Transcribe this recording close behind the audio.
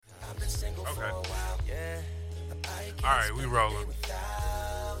All right, we rolling.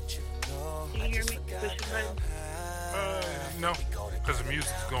 Can you hear me? Push the button. No, because the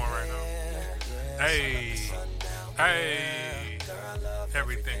music's going right now. Hey, hey,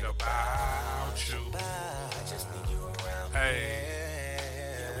 everything about you. Hey,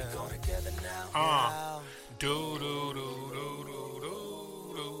 do do do do do do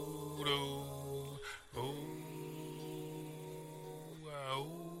do do.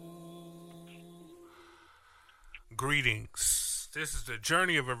 Greetings. This is the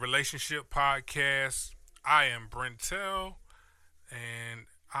Journey of a Relationship podcast. I am Brentel, and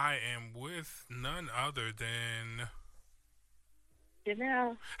I am with none other than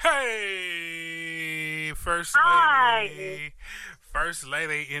hey, First Hi. Lady. First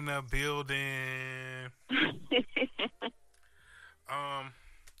Lady in the building.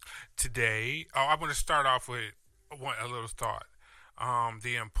 Today, I want to start off with a little thought.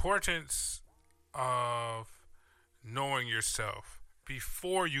 The importance of knowing yourself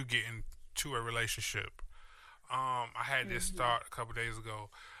before you get into a relationship. I had this thought a couple days ago.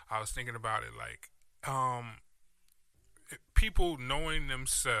 I was thinking about it people knowing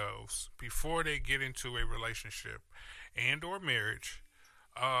themselves before they get into a relationship and or marriage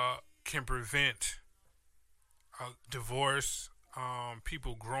can prevent divorce,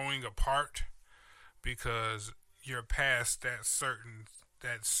 people growing apart because you're past that certain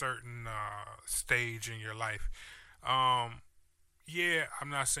stage in your life. Yeah, I'm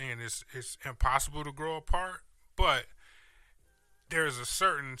not saying it's impossible to grow apart, but there's a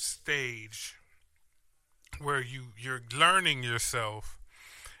certain stage where you're learning yourself,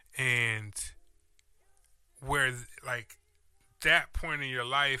 and where like that point in your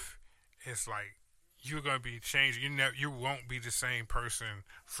life is like you're gonna be changing. You won't be the same person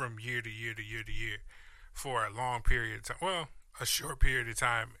from year to year to year to year for a long period of time. Well, a short period of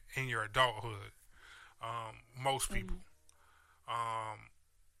time in your adulthood. Most people. I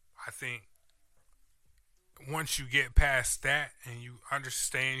think once you get past that and you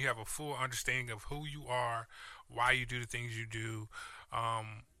have a full understanding of who you are, why you do the things you do,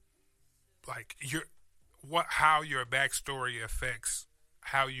 like how your backstory affects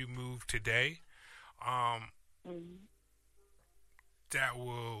how you move today, that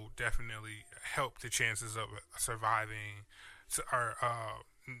will definitely help the chances of surviving or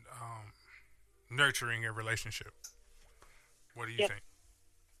nurturing a relationship. What do you think?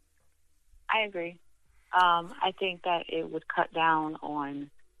 I agree. I think that it would cut down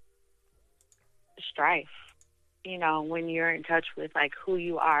on strife. You know, when you're in touch with like who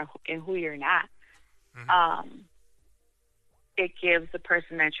you are and who you're not, it gives the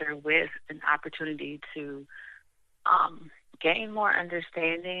person that you're with an opportunity to gain more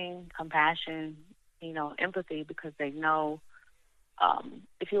understanding, compassion, empathy, because they know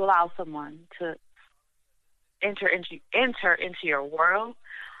if you allow someone to enter into your world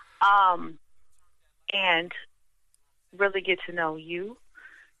and really get to know you.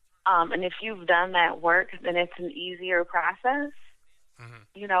 And if you've done that work, then it's an easier process,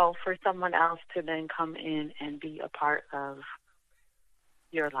 for someone else to then come in and be a part of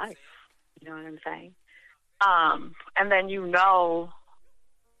your life. You know what I'm saying? And then you know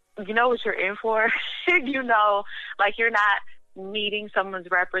what you're in for. Like you're not meeting someone's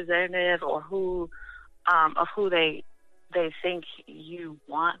representative or who of who they think you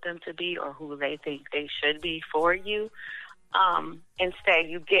want them to be or who they think they should be for you. Instead,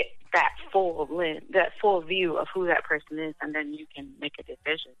 you get that full view of who that person is, and then you can make a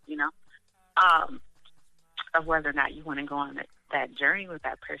decision, of whether or not you want to go on that journey with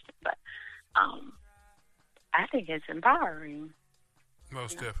that person. But I think it's empowering.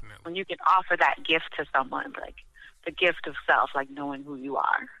 Most definitely. When you can offer that gift to someone, like the gift of self, like knowing who you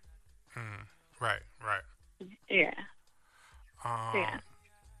are. Right. Yeah.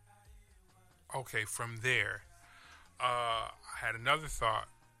 Okay, from there, I had another thought.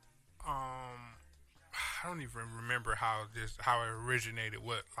 I don't even remember how it originated.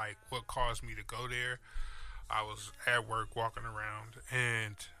 What caused me to go there? I was at work walking around,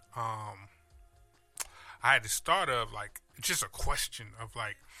 and I had this thought of like just a question of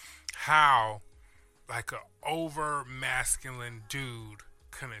like how like a over masculine dude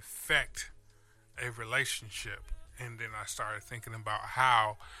can affect a relationship. And then I started thinking about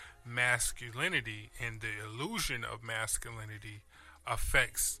how masculinity and the illusion of masculinity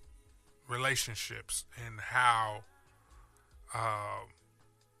affects relationships, and how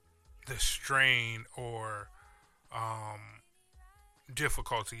the strain or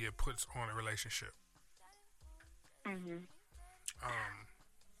difficulty it puts on a relationship.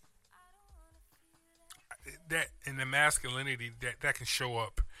 That in the masculinity that can show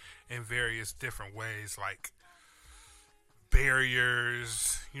up in various different ways, like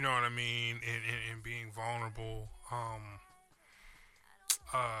barriers, you know what I mean, and being vulnerable.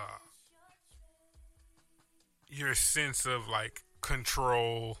 Uh, your sense of like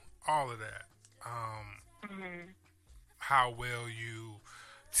control, all of that. Mhm. How well you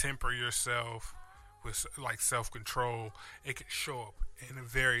temper yourself with like self control, it can show up in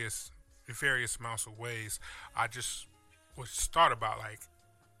various amounts of ways. I just was thought about like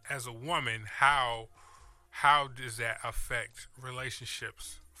as a woman, how does that affect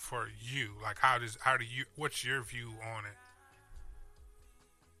relationships for you? Like how do you what's your view on it?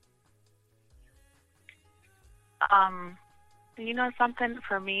 Um, you know something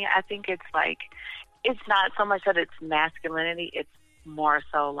for me, I think it's like it's not so much that it's masculinity, it's more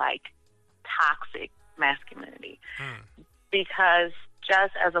so like toxic masculinity. Mm. Because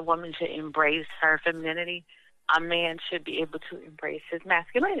just as a woman should embrace her femininity, a man should be able to embrace his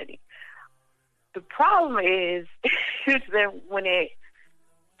masculinity. The problem is, is that when it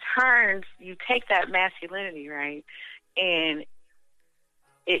turns, you take that masculinity, right, and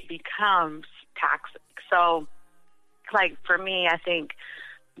it becomes toxic. So, like for me, I think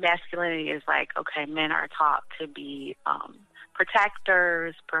masculinity is like, okay, men are taught to be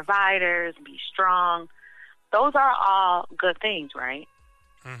protectors, providers, be strong. Those are all good things, right?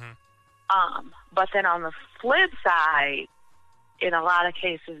 Mm-hmm. But then on the flip side, in a lot of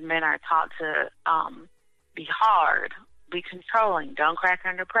cases, men are taught to be hard, be controlling, don't crack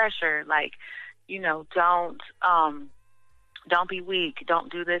under pressure, like, you know, don't be weak, don't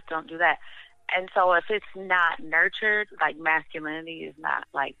do this, don't do that. And so if it's not nurtured, like masculinity is not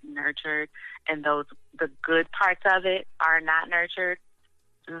like nurtured, and the good parts of it are not nurtured,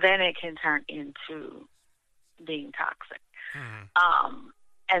 then it can turn into being toxic. Mm-hmm.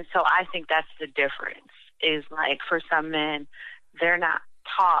 And so I think that's the difference. Is like for some men, they're not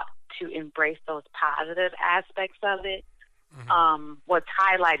taught to embrace those positive aspects of it. Mm-hmm. What's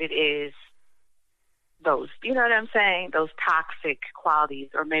highlighted is those, you know what I'm saying? Those toxic qualities,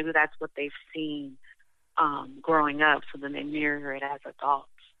 or maybe that's what they've seen growing up, so then they mirror it as adults.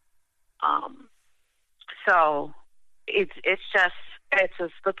 So it's a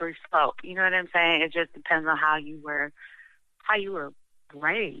slippery slope. You know what I'm saying? It just depends on how you were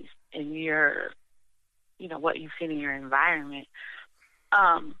raised and you know, what you've seen in your environment.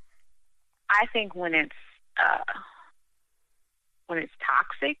 I think when it's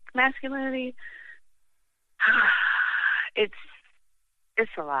toxic masculinity, it's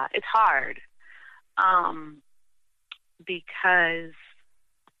a lot. It's hard because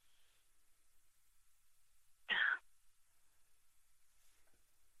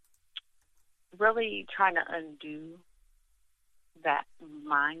really trying to undo that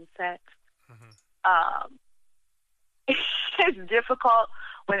mindset. Mm-hmm. It's difficult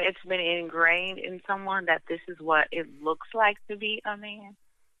when it's been ingrained in someone that this is what it looks like to be a man.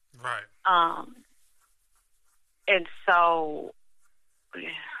 Right. And so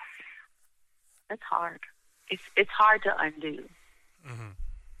it's hard. It's hard to undo.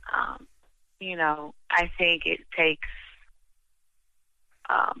 Mm-hmm. You know, I think it takes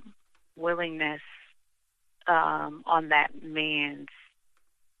willingness on that man's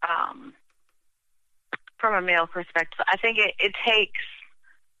from a male perspective. I think it takes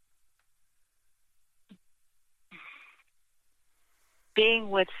being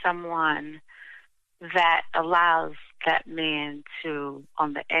with someone that allows that man to,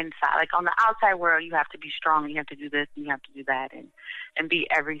 on the inside, like on the outside world, you have to be strong, you have to do this, and you have to do that, and be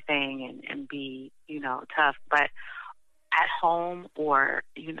everything, and be, you know, tough. But at home or,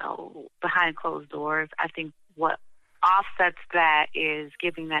 you know, behind closed doors, I think what offsets that is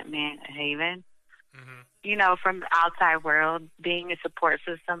giving that man a haven. Mm-hmm. You know, from the outside world, being a support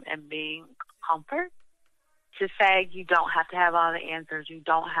system and being comfort to say you don't have to have all the answers. You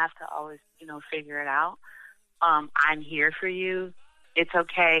don't have to always, you know, figure it out. I'm here for you. It's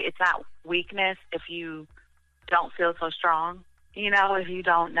okay. It's not weakness if you don't feel so strong. You know, if you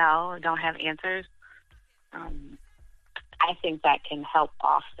don't know or don't have answers, I think that can help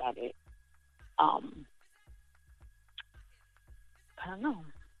offset it. I don't know.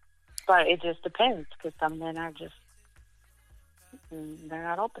 But it just depends, because some men are just, they're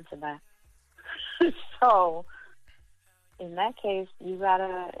not open to that. So, in that case, you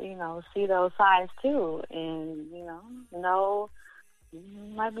gotta, you know, see those signs too. And, you know,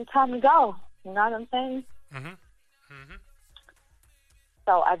 it might be time to go. You know what I'm saying? Mm-hmm. Mm-hmm.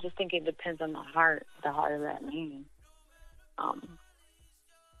 So I just think it depends on the heart of that man.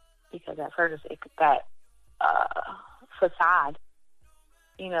 Because at first, that facade,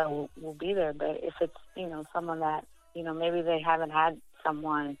 you know, will be there. But if it's, you know, someone that, you know, maybe they haven't had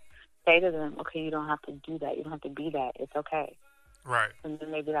someone say to them, okay, you don't have to do that. You don't have to be that. It's okay. Right. And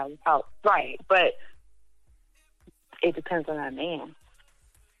then maybe that will help. Right. But it depends on that man.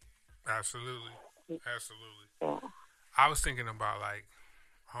 Absolutely. Absolutely. Yeah. I was thinking about like,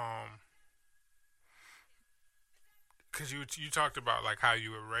 because you talked about like how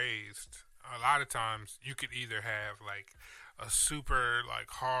you were raised. A lot of times you could either have like a super like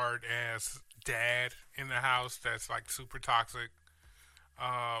hard ass dad in the house that's like super toxic,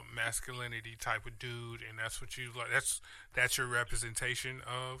 masculinity type of dude, and that's what you like. That's your representation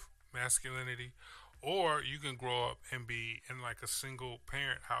of masculinity. Or you can grow up and be in like a single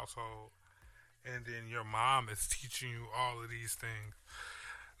parent household, and then your mom is teaching you all of these things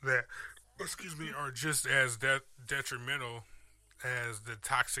that, are just as detrimental as the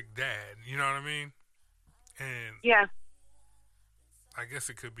toxic dad. You know what I mean? And yeah, I guess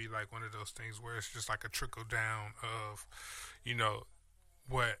it could be like one of those things where it's just like a trickle down of,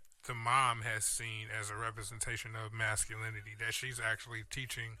 what the mom has seen as a representation of masculinity that she's actually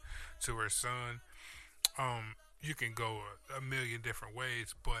teaching to her son. You can go a million different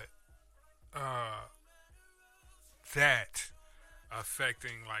ways, but that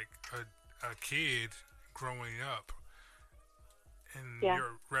affecting like a kid growing up and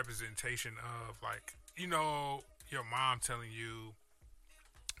your representation of like, your mom telling you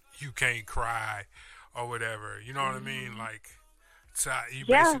you can't cry or whatever, you know what I mean? Like, you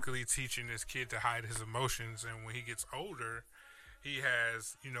basically teaching this kid to hide his emotions, and when he gets older, he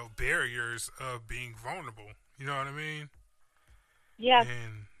has, barriers of being vulnerable. You know what I mean? Yeah.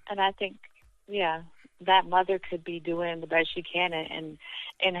 And I think, that mother could be doing the best she can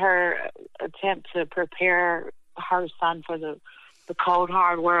in her attempt to prepare her son for the cold,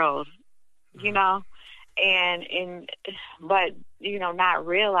 hard world, but, not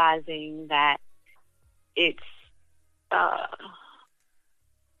realizing that it's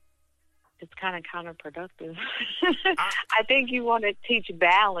kind of counterproductive. I think you want to teach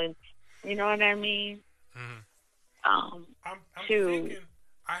balance, you know what I mean? Mm-hmm. I'm thinking,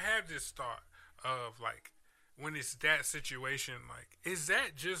 I have this thought of like, when it's that situation, like, is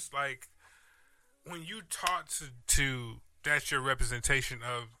that just like when you taught to that's your representation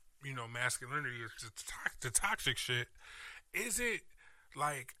of, masculinity, is the toxic shit? Is it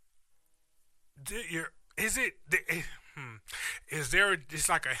like, is there just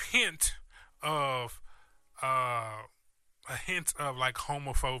like a hint of like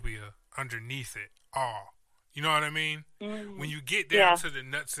homophobia underneath it all? You know what I mean? Mm-hmm. When you get down to the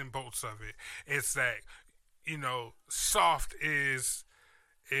nuts and bolts of it, it's that, soft is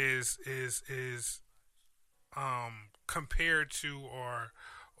compared to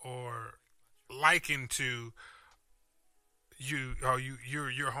or likened to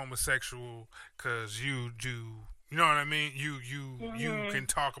you're homosexual because you do. You know what I mean? You can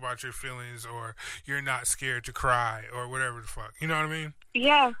talk about your feelings, or you're not scared to cry, or whatever the fuck. You know what I mean?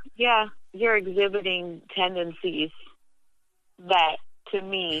 Yeah. You're exhibiting tendencies that, to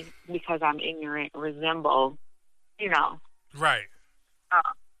me, because I'm ignorant, resemble, Right.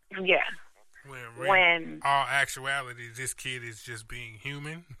 Yeah. When all actuality, this kid is just being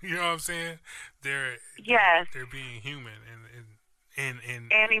human. You know what I'm saying? They're being human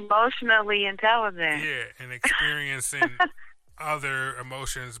and emotionally intelligent. Yeah, and experiencing other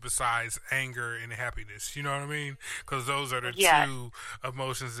emotions besides anger and happiness. You know what I mean? Because those are the two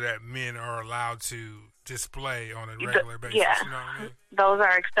emotions that men are allowed to display on a regular basis. Yeah. You know what I mean? Those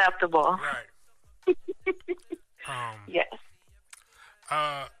are acceptable. Right. Yes.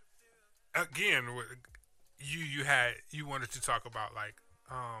 Again, you wanted to talk about like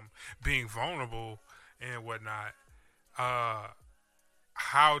being vulnerable and whatnot.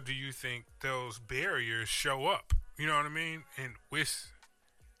 How do you think those barriers show up? You know what I mean? And with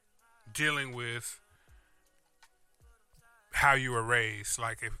dealing with how you were raised,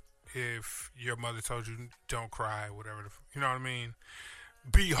 like if your mother told you don't cry, whatever, you know what I mean?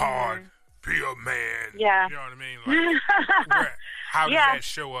 Be hard, be a man. Yeah. You know what I mean? Like, how does that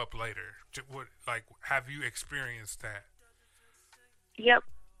show up later? Have you experienced that? Yep.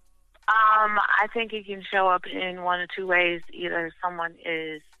 I think it can show up in one of two ways. Either someone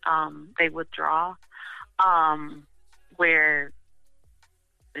is, they withdraw, where,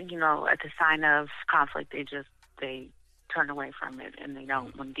 at the sign of conflict, they turn away from it and they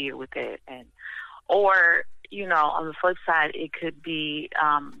don't want to deal with it. Or, on the flip side, it could be,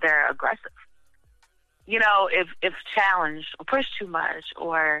 they're aggressive. If challenged or pushed too much,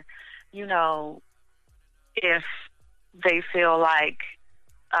 or, if they feel like,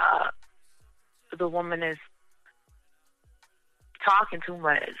 the woman is talking too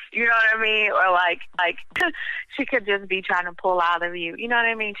much. You know what I mean? Or like she could just be trying to pull out of you. You know what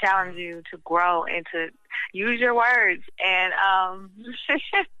I mean? Challenge you to grow and to use your words and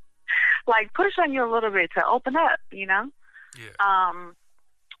like push on you a little bit to open up. You know? Yeah.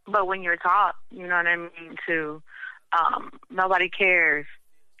 But when you're taught, you know what I mean, to nobody cares,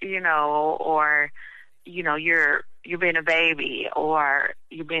 you know, or you know you're being a baby or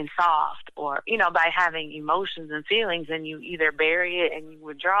you're being soft, or you know, by having emotions and feelings, and you either bury it and you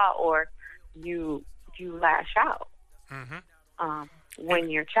withdraw, or you lash out when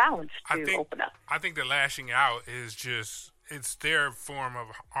you're challenged to open up. I think the lashing out is just, it's their form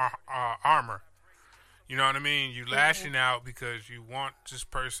of armor. You know what I mean? You lashing out because you want this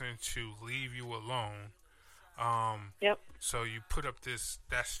person to leave you alone. Yep. So you put up this.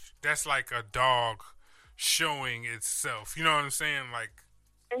 That's like a dog showing itself. You know what I'm saying? Like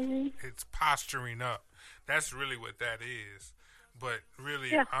it's posturing up. That's really what that is. But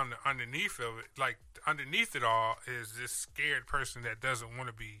really, underneath of it, like underneath it all, is this scared person that doesn't want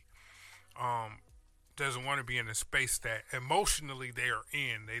to be in a space that emotionally they are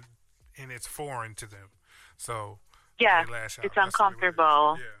in. And it's foreign to them. So yeah, they lash out. It's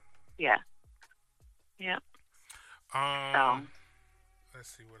uncomfortable. Yeah. Let's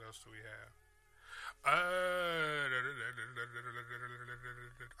see, what else do we have?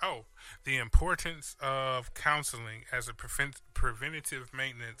 The importance of counseling as a preventative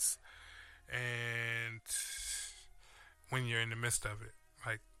maintenance, and when you're in the midst of it.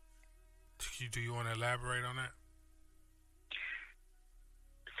 Like, do you want to elaborate on that?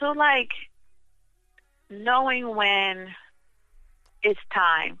 So, like, knowing when it's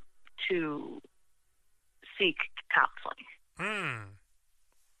time to seek counseling.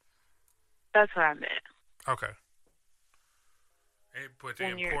 That's what I meant. Okay. But the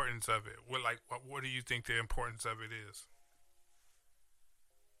importance of it. What do you think the importance of it is?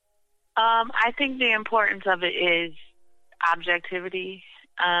 I think the importance of it is objectivity.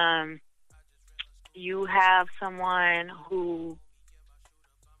 You have someone who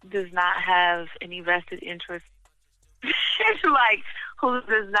does not have any vested interest, like who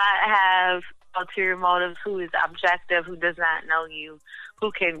does not have ulterior motives, who is objective, who does not know you,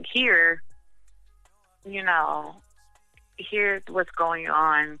 who can hear what's going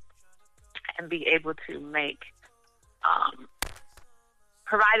on and be able to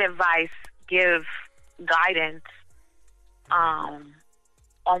provide advice, give guidance on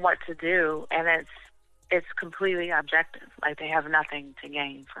what to do, and it's completely objective. Like, they have nothing to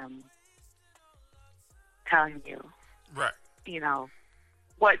gain from telling you, right? You know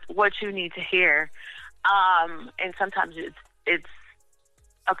what you need to hear, and sometimes it's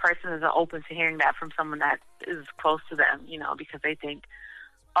a person is open to hearing that from someone that is close to them, you know, because they think,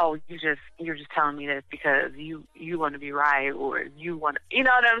 oh, you're just telling me this because you want to be right, or you want to, you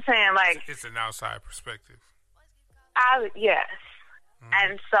know what I'm saying? Like, it's an outside perspective. Yes.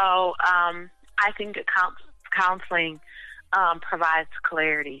 And so I think that counseling provides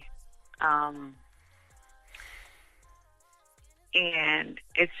clarity, and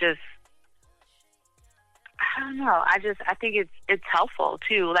it's just, I don't know. I think it's helpful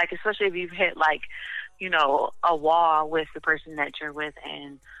too. Like, especially if you've hit, like, you know, a wall with the person that you're with,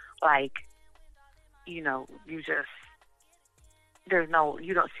 and like, you know, you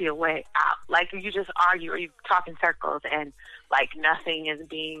don't see a way out. Like, you just argue or you talk in circles, and like nothing is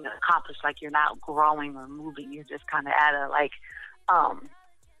being accomplished. Like, you're not growing or moving. You're just kind of at a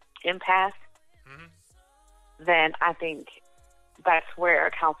impasse. Then I think that's where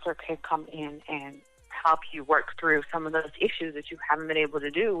a counselor could come in and help you work through some of those issues that you haven't been able to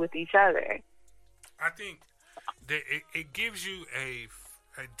do with each other. I think that it gives you a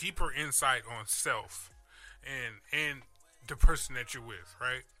deeper insight on self and the person that you're with,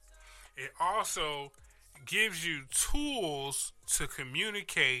 right? It also gives you tools to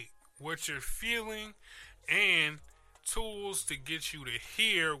communicate what you're feeling, and tools to get you to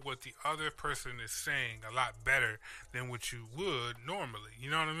hear what the other person is saying a lot better than what you would normally.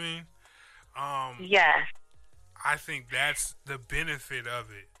 You know what I mean? Yes. I think that's the benefit of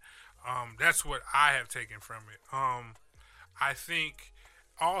it. That's what I have taken from it. I think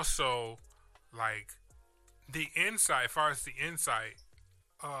also, like, the insight, as far as the insight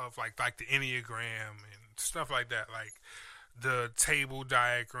of like the Enneagram and stuff like that, like the table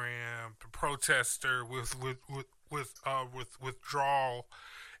diagram, the protester with withdrawal.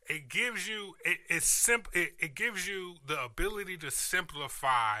 It gives you it gives you the ability to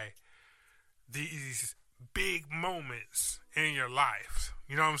simplify these big moments in your life.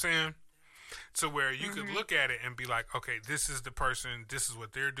 You know what I'm saying? To where you could look at it and be like, okay, this is the person, this is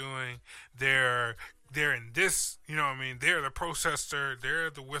what they're doing. They're they're in this, you know what I mean? They're the processor, they're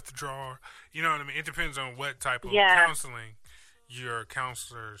the withdrawer, you know what I mean? It depends on what type of counseling your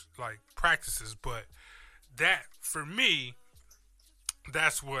counselors like practices, but that for me,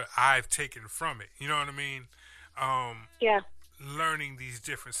 that's what I've taken from it. You know what I mean? Learning these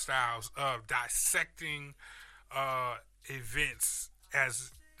different styles of dissecting events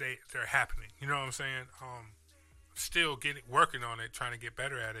as they're happening. You know what I'm saying? Still working on it, trying to get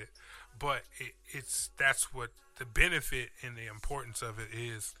better at it. But that's what the benefit and the importance of it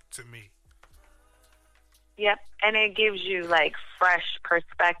is to me. Yep, and it gives you like fresh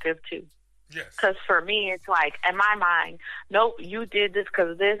perspective too. Yes. Because for me, it's like in my mind, nope, you did this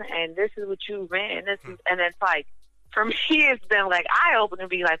because of this, and this is what you meant, and this is, and it's like for me, it's been like eye opening to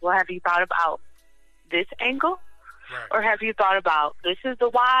be like, well, have you thought about this angle, or have you thought about this is the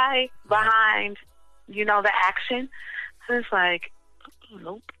why behind, you know, the action? So it's like,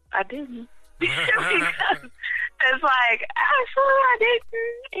 nope, I didn't. Because it's like actually I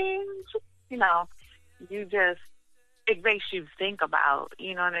didn't, and you know, it makes you think about,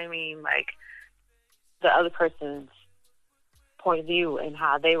 you know what I mean, like the other person's point of view and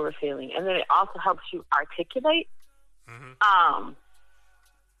how they were feeling. And then it also helps you articulate,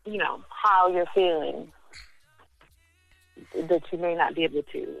 you know, how you're feeling that you may not be able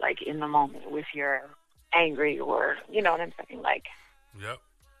to, like, in the moment if you're angry or, you know what I'm saying, like,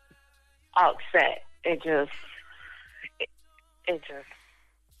 upset. It just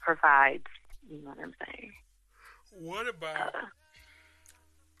provides, you know what I'm saying. What about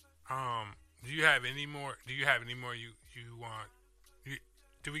do you have any more you want?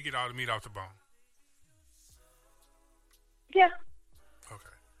 Do we get all the meat off the bone? Yeah.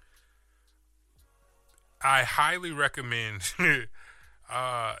 Okay. I highly recommend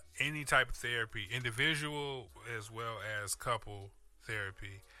any type of therapy, individual as well as couple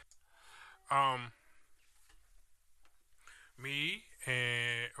therapy.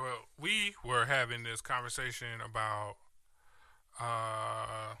 We were having this conversation about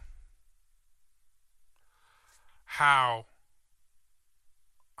how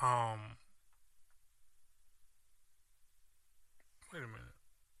wait a minute.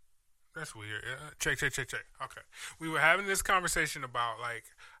 That's weird. Check. Okay. We were having this conversation about like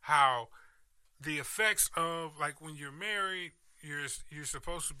how the effects of like when you're married, you're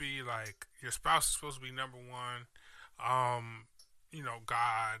supposed to be like your spouse is supposed to be number one. You know,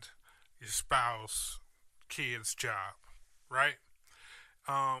 God, your spouse, kids, job, right?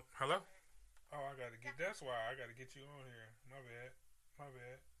 Hello? Oh, that's why I gotta get you on here. My bad.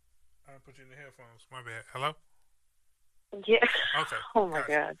 I put you in the headphones. My bad. Hello? Yeah. Okay. Oh my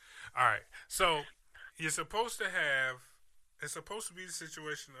God. All right. So it's supposed to be the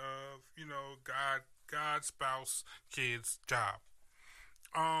situation of, you know, God, spouse, kids, job.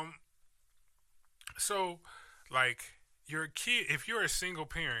 So like your kid, if you're a single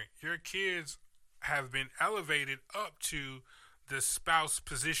parent, your kids have been elevated up to the spouse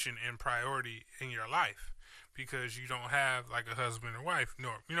position and priority in your life because you don't have like a husband or wife, you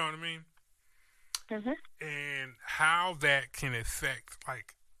know what I mean? Mm-hmm. And how that can affect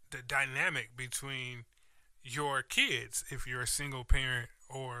like the dynamic between your kids if you're a single parent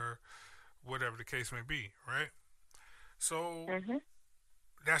or whatever the case may be, right? So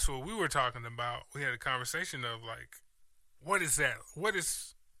that's what we were talking about. We had a conversation of like, what is that? What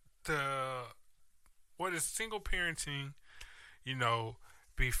is single parenting, you know,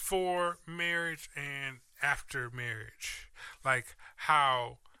 before marriage and after marriage? Like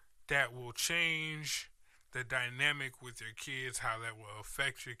how that will change the dynamic with your kids, how that will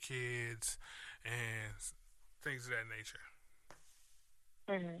affect your kids, and things of that nature.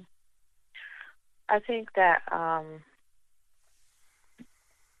 Mm-hmm. I think that,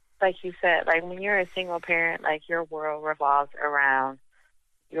 like you said, like when you're a single parent, like your world revolves around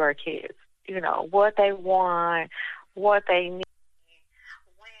your kids. You know, what they want, what they need,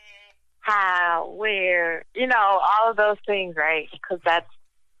 when, how, where, you know, all of those things, right? Because that's,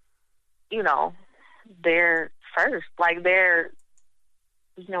 you know, they're first. Like they're,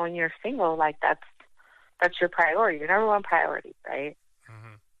 you know, when you're single, like that's your priority, your number one priority, right?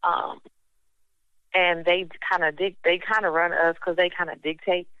 Mm-hmm. And they kind of run us because they kind of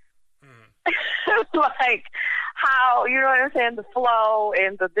dictate, like how, you know what I'm saying, the flow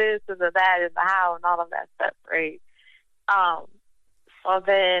and the this and the that and the how and all of that stuff, right? So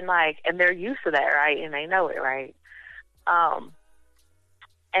then, like, and they're used to that, right? And they know it, right?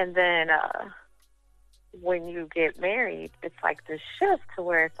 And then when you get married, it's like this shift to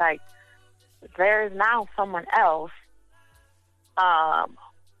where it's like there is now someone else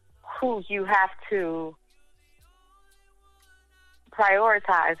who you have to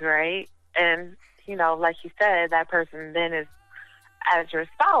prioritize, right? And like you said, that person then is, as your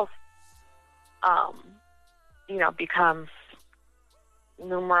spouse, becomes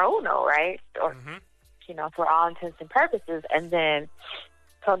numero uno, right? Or, for all intents and purposes. And then,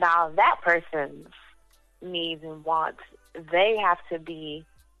 so now that person's needs and wants, they have to be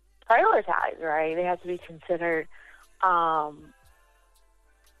prioritized, right? They have to be considered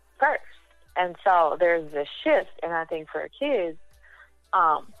first. And so there's this shift, and I think for kids,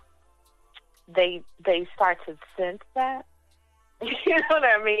 they start to sense that. You know what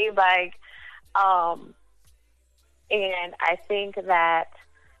I mean? Like, and I think that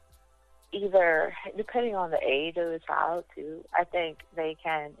either, depending on the age of the child too, I think they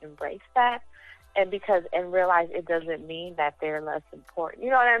can embrace that, and realize it doesn't mean that they're less important.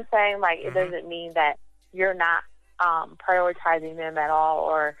 You know what I'm saying? Like, it doesn't mean that you're not prioritizing them at all,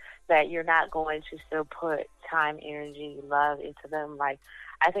 or that you're not going to still put time, energy, love into them. Like,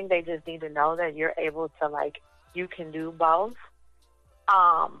 I think they just need to know that you're able to, like, you can do both.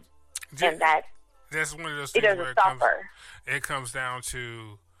 And that's one of those things where it comes down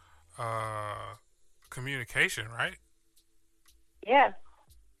to communication, right? Yeah.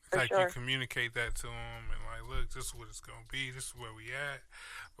 Like, sure. You communicate that to them, and like, look, this is what it's gonna be. This is where we at.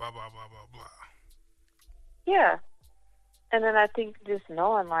 Blah blah blah blah blah. Yeah. And then I think just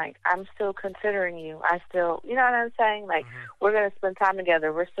knowing, like, I'm still considering you. I still, you know what I'm saying? Like, we're going to spend time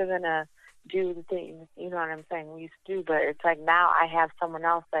together. We're still going to do the things, you know what I'm saying, we used to do. But it's like now I have someone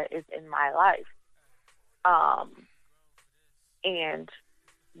else that is in my life. And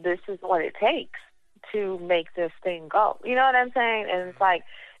this is what it takes to make this thing go. You know what I'm saying? And it's like,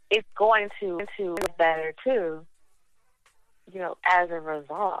 it's going to get better, too, as a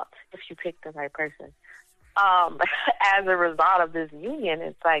result, if you pick the right person. As a result of this union,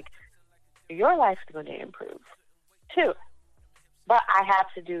 it's like your life's going to improve too. But I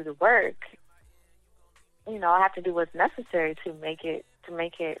have to do the work. I have to do what's necessary to make it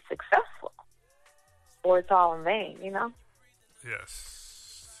successful, or it's all in vain.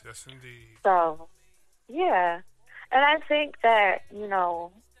 Yes, indeed. So, yeah, and I think that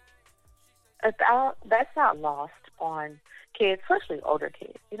that's not lost on kids, especially older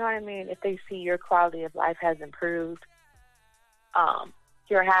kids. You know what I mean? If they see your quality of life has improved,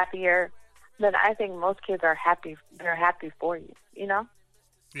 you're happier, then I think most kids are happy. They're happy for you, Yeah,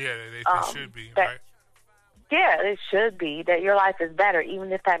 they should be, right? Yeah, it should be that your life is better,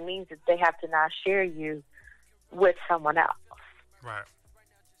 even if that means that they have to now share you with someone else. Right.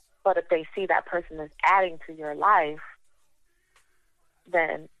 But if they see that person is adding to your life,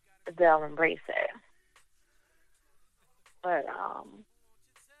 then they'll embrace it. But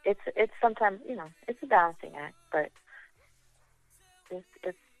it's sometimes it's a balancing act, but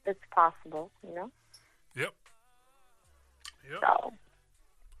it's possible, Yep. So,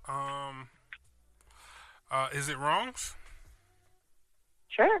 is it wrongs?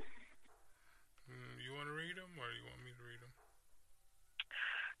 Sure. You want to read them, or you want me to read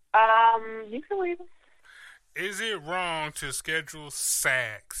them? You can read them. Is it wrong to schedule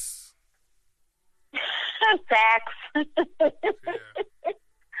sex? Sex. Yeah.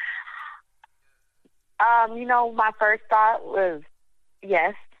 My first thought was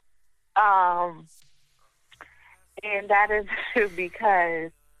yes. And that is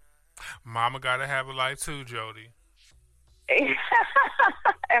because Mama gotta have a life too, Jody.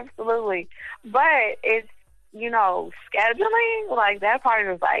 Absolutely. But it's, scheduling, like, that part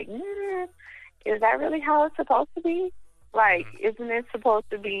is like, is that really how it's supposed to be? Like, isn't it supposed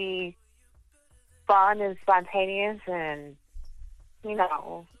to be fun and spontaneous and,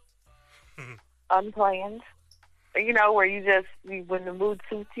 unplanned? Where you just, when the mood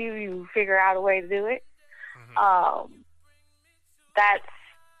suits you, you figure out a way to do it. That's,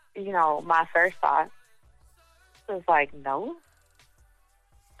 my first thought. It was like, no.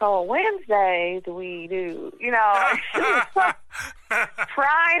 So Wednesday, do we do,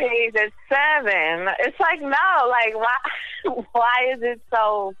 Fridays at 7. It's like, no, like, why is it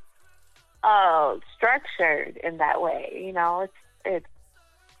so structured in that way? It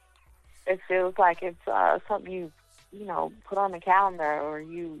feels like it's something you put on the calendar, or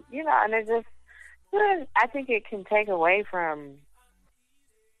and it just, I think it can take away from,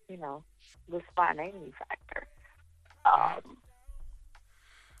 the spontaneity factor.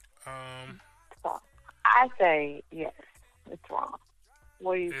 So I say yes, it's wrong.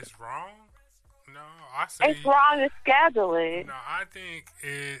 What do you think? It's wrong? No, I say it's wrong to schedule it. No, I think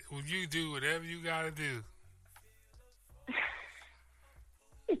you do whatever you gotta do.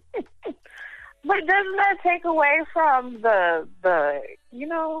 But doesn't that take away from the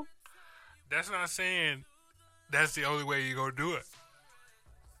That's not saying that's the only way you're gonna do it.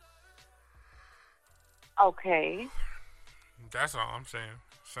 Okay. That's all I'm saying.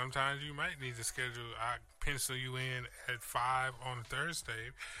 Sometimes you might need to schedule. I pencil you in at 5 on a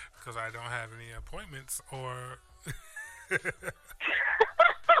Thursday because I don't have any appointments, or you know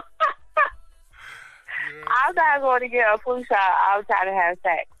I'm not going to get a flu shot. I'm trying to have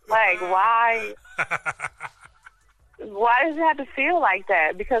sex. Like, why? Why does it have to feel like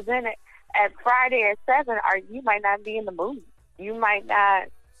that? Because then at Friday at 7, you might not be in the mood. You might not.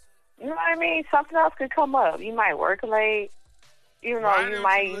 You know what I mean? Something else could come up. You might work late. You know, Why you don't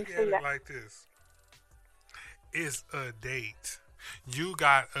might. you look at it like this? It's a date. You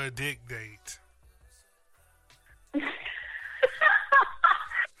got a dick date.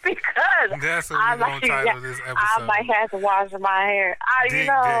 Because that's what we're going to title this episode. I might have to wash my hair. Dick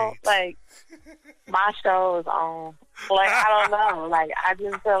date. Like, my show is on. Like, I don't know. Like, I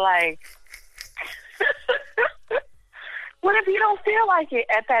just feel like, what if you don't feel like it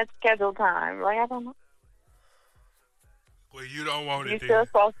at that scheduled time? Like, I don't know. Well, you don't want it. You still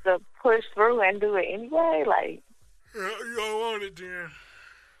supposed to push through and do it anyway? Like, you don't want it then.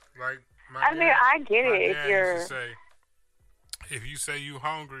 Like, I get it. If you're, used to say, if you say you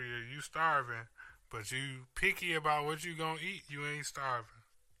hungry or you starving, but you picky about what you gonna eat, you ain't starving.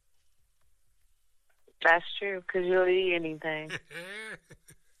 That's true, because you'll eat anything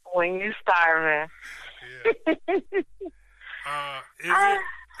when you starving. Yeah.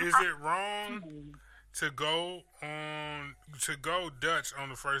 Is it wrong to go Dutch on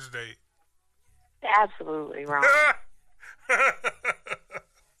the first date? Absolutely wrong.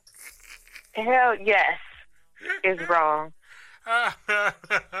 Hell yes, it's wrong.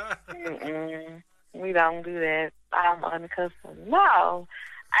 We don't do that. I'm unaccustomed. No,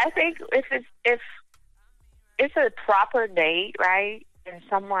 I think if it's a proper date, right, and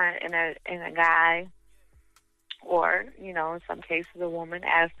someone in a guy, or in some cases a woman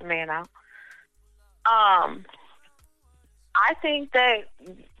asks the man out. I think that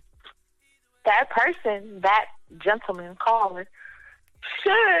person, that gentleman caller,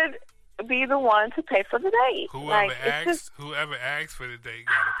 should be the one to pay for the date. Whoever asks for the date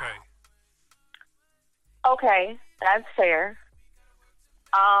gotta pay. Okay, that's fair.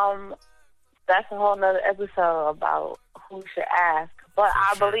 That's a whole nother episode about who should ask. But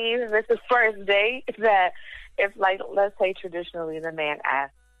I believe if it's the first date, that if, like, let's say traditionally the man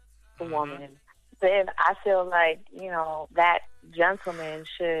asks the woman, then I feel like, that gentleman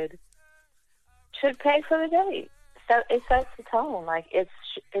should pay for the date. So it sets the tone. Like, it's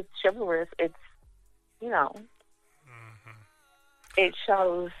chivalrous. It's, it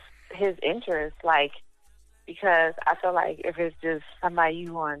shows his interest. Like, because I feel like if it's just somebody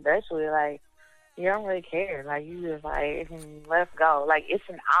you want Dutch with, like, you don't really care. Like, you just like, let's go. Like, it's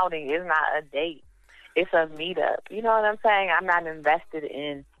an outing. It's not a date. It's a meetup. You know what I'm saying? I'm not invested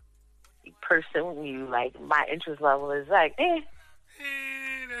in pursuing you. Like, my interest level is like,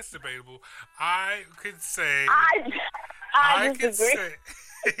 that's debatable. I could say I disagree.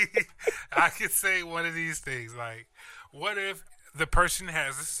 I could say one of these things. Like, what if the person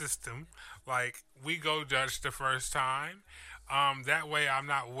has a system? Like, we go Dutch the first time. That way I'm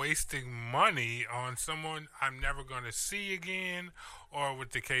not wasting money on someone I'm never going to see again, or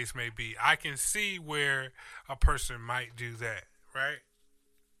what the case may be. I can see where a person might do that, right?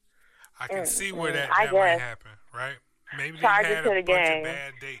 I can see where that might happen, right? Maybe they had a bunch of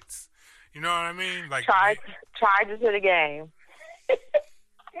bad dates. You know what I mean? Like, charge it to the game.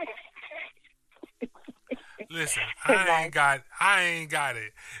 Listen, I ain't got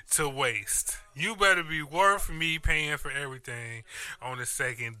it to waste. You better be worth me paying for everything on the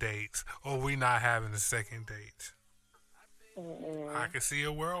second date, or we not having a second date. I can see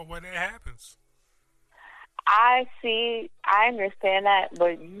a world where that happens. I understand that,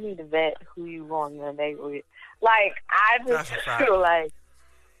 but you need to vet who you going on a date with. Like, I just feel like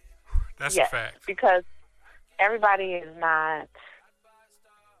that's a fact, because everybody is not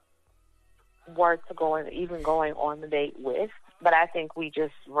worth going on the date with. But I think we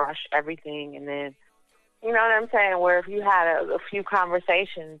just rush everything, and then, you know what I'm saying, where if you had a few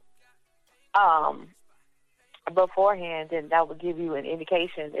conversations beforehand, then that would give you an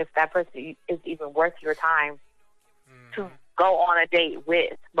indication if that person is even worth your time to go on a date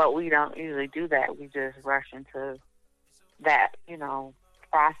with. But we don't usually do that. We just rush into that,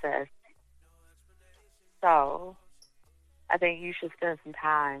 process. So I think you should spend some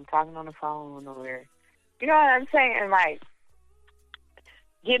time talking on the phone, or, you know what I'm saying, like,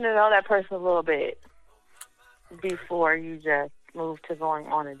 getting to know that person a little bit before you just move to going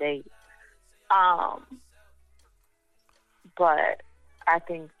on a date. But I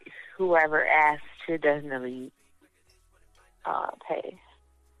think whoever asks should definitely pay.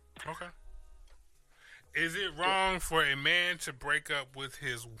 Okay. Is it wrong for a man to break up with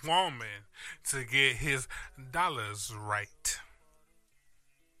his woman to get his dollars right?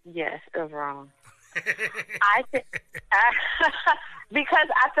 Yes, it's wrong. I think because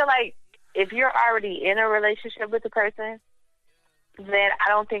I feel like if you're already in a relationship with a person, then I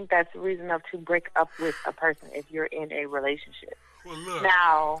don't think that's reason enough to break up with a person if you're in a relationship. Well, look.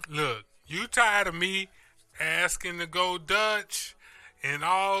 Now, look. You tired of me asking to go Dutch and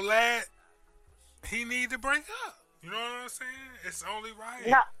all that? He need to break up. You know what I'm saying? It's only right.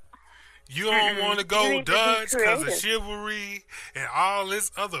 no, You don't want to go need to be Dutch because of creative. chivalry and all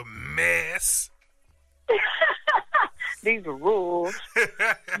this other mess. These rules.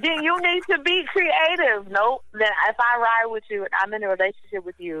 Then you need to be creative. Nope. Then if I ride with you and I'm in a relationship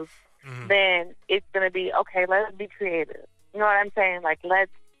with you, then it's going to be, okay, let's be creative. You know what I'm saying? Like,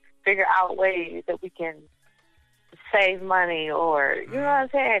 let's figure out ways that we can save money or, you know what I'm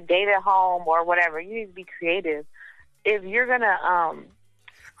saying, date at home or whatever. You need to be creative. If you're going to,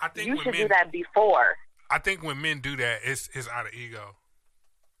 I think you when should men, do that before. I think when men do that, it's out of ego.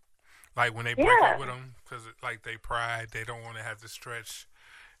 Like when they break up with them, because like they pride, they don't want to have to stretch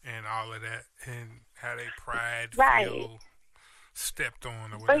and all of that, and how they pride feel stepped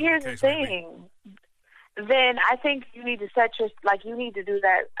on or whatever. But here's the case may be. thing. Then I think you need to you need to do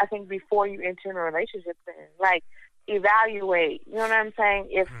that, I think, before you enter in a relationship then. Like, evaluate. You know what I'm saying?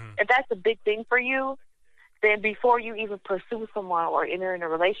 If that's a big thing for you, then before you even pursue someone or enter in a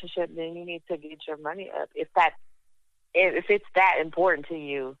relationship, then you need to get your money up. If it's that important to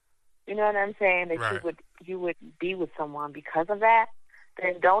you. You know what I'm saying? That Right. you would be with someone because of that,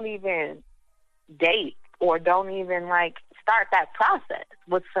 then don't even date or don't even like start that process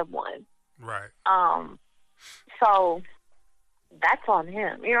with someone. Right. So that's on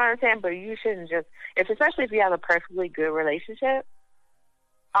him. You know what I'm saying? But you shouldn't just especially if you have a perfectly good relationship,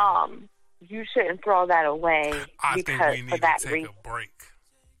 you shouldn't throw that away I think because we for need to that take reason. a break.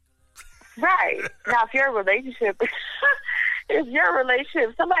 Right. Now if your relationship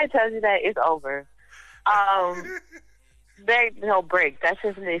somebody tells you that it's over, they no break. That's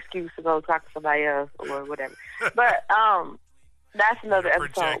just an excuse to go talk to somebody else or whatever. But that's another You're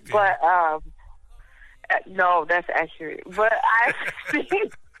episode. projecting. But no, that's accurate. But I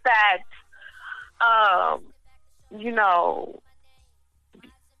think that you know,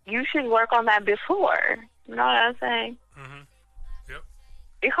 you should work on that before. You know what I'm saying? Mm-hmm. Yep.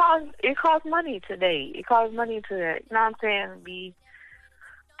 It costs money to date. It costs money to, you know what I'm saying,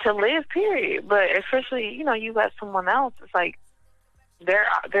 to live, period. But especially, you know, you got someone else, it's like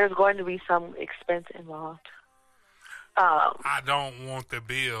there's going to be some expense involved. I don't want the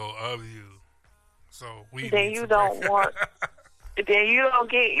bill of you. So we Then need you to don't break want then you don't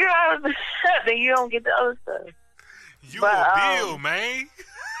get then you don't get the other stuff. You but, a bill, man.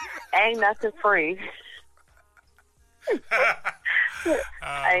 Ain't nothing free.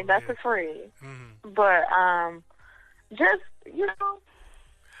 Ain't nothing free. Mm-hmm. But just, you know,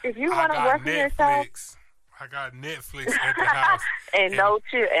 if you want to work on yourself, I got Netflix at the house. and no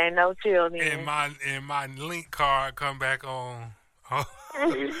chill then. And my link card come back on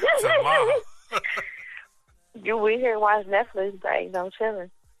tomorrow. We here watch Netflix, but ain't no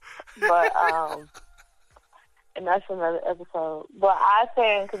chilling. But and that's another episode. But I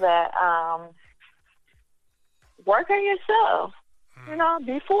think that work on yourself, you know,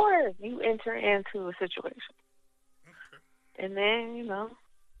 before you enter into a situation, and then you know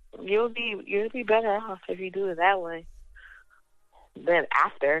you'll be better off if you do it that way than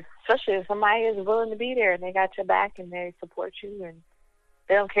after. Especially if somebody is willing to be there and they got your back and they support you and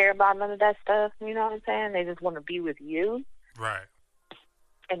they don't care about none of that stuff. You know what I'm saying? They just want to be with you, Right.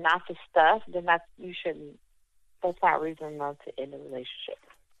 and not the stuff. Then you shouldn't. That's not reason enough to end a relationship.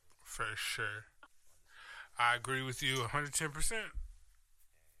 For sure. I agree with you 110%.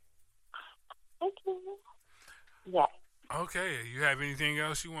 Thank you. Yeah. Okay. You have anything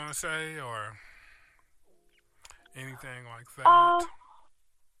else you want to say or anything like that?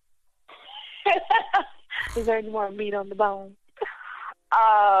 Is there any more meat on the bone?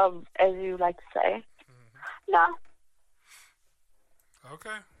 As you like to say. No.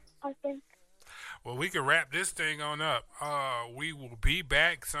 Okay. I think. Well, we can wrap this thing on up. We will be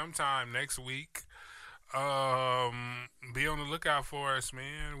back sometime next week. Be on the lookout for us,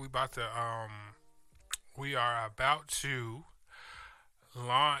 man. We are about to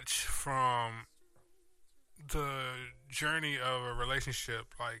launch from the journey of a relationship,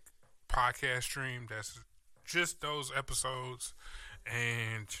 like podcast stream. That's just those episodes,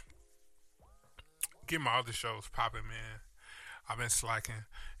 and get my other shows popping, man. I've been slacking,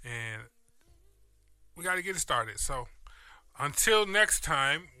 and we got to get it started. So until next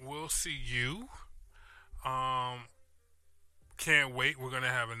time, we'll see you Can't wait. We're going to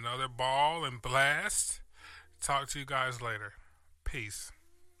have another ball and blast. Talk to you guys later. Peace.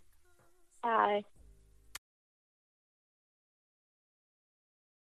 Bye.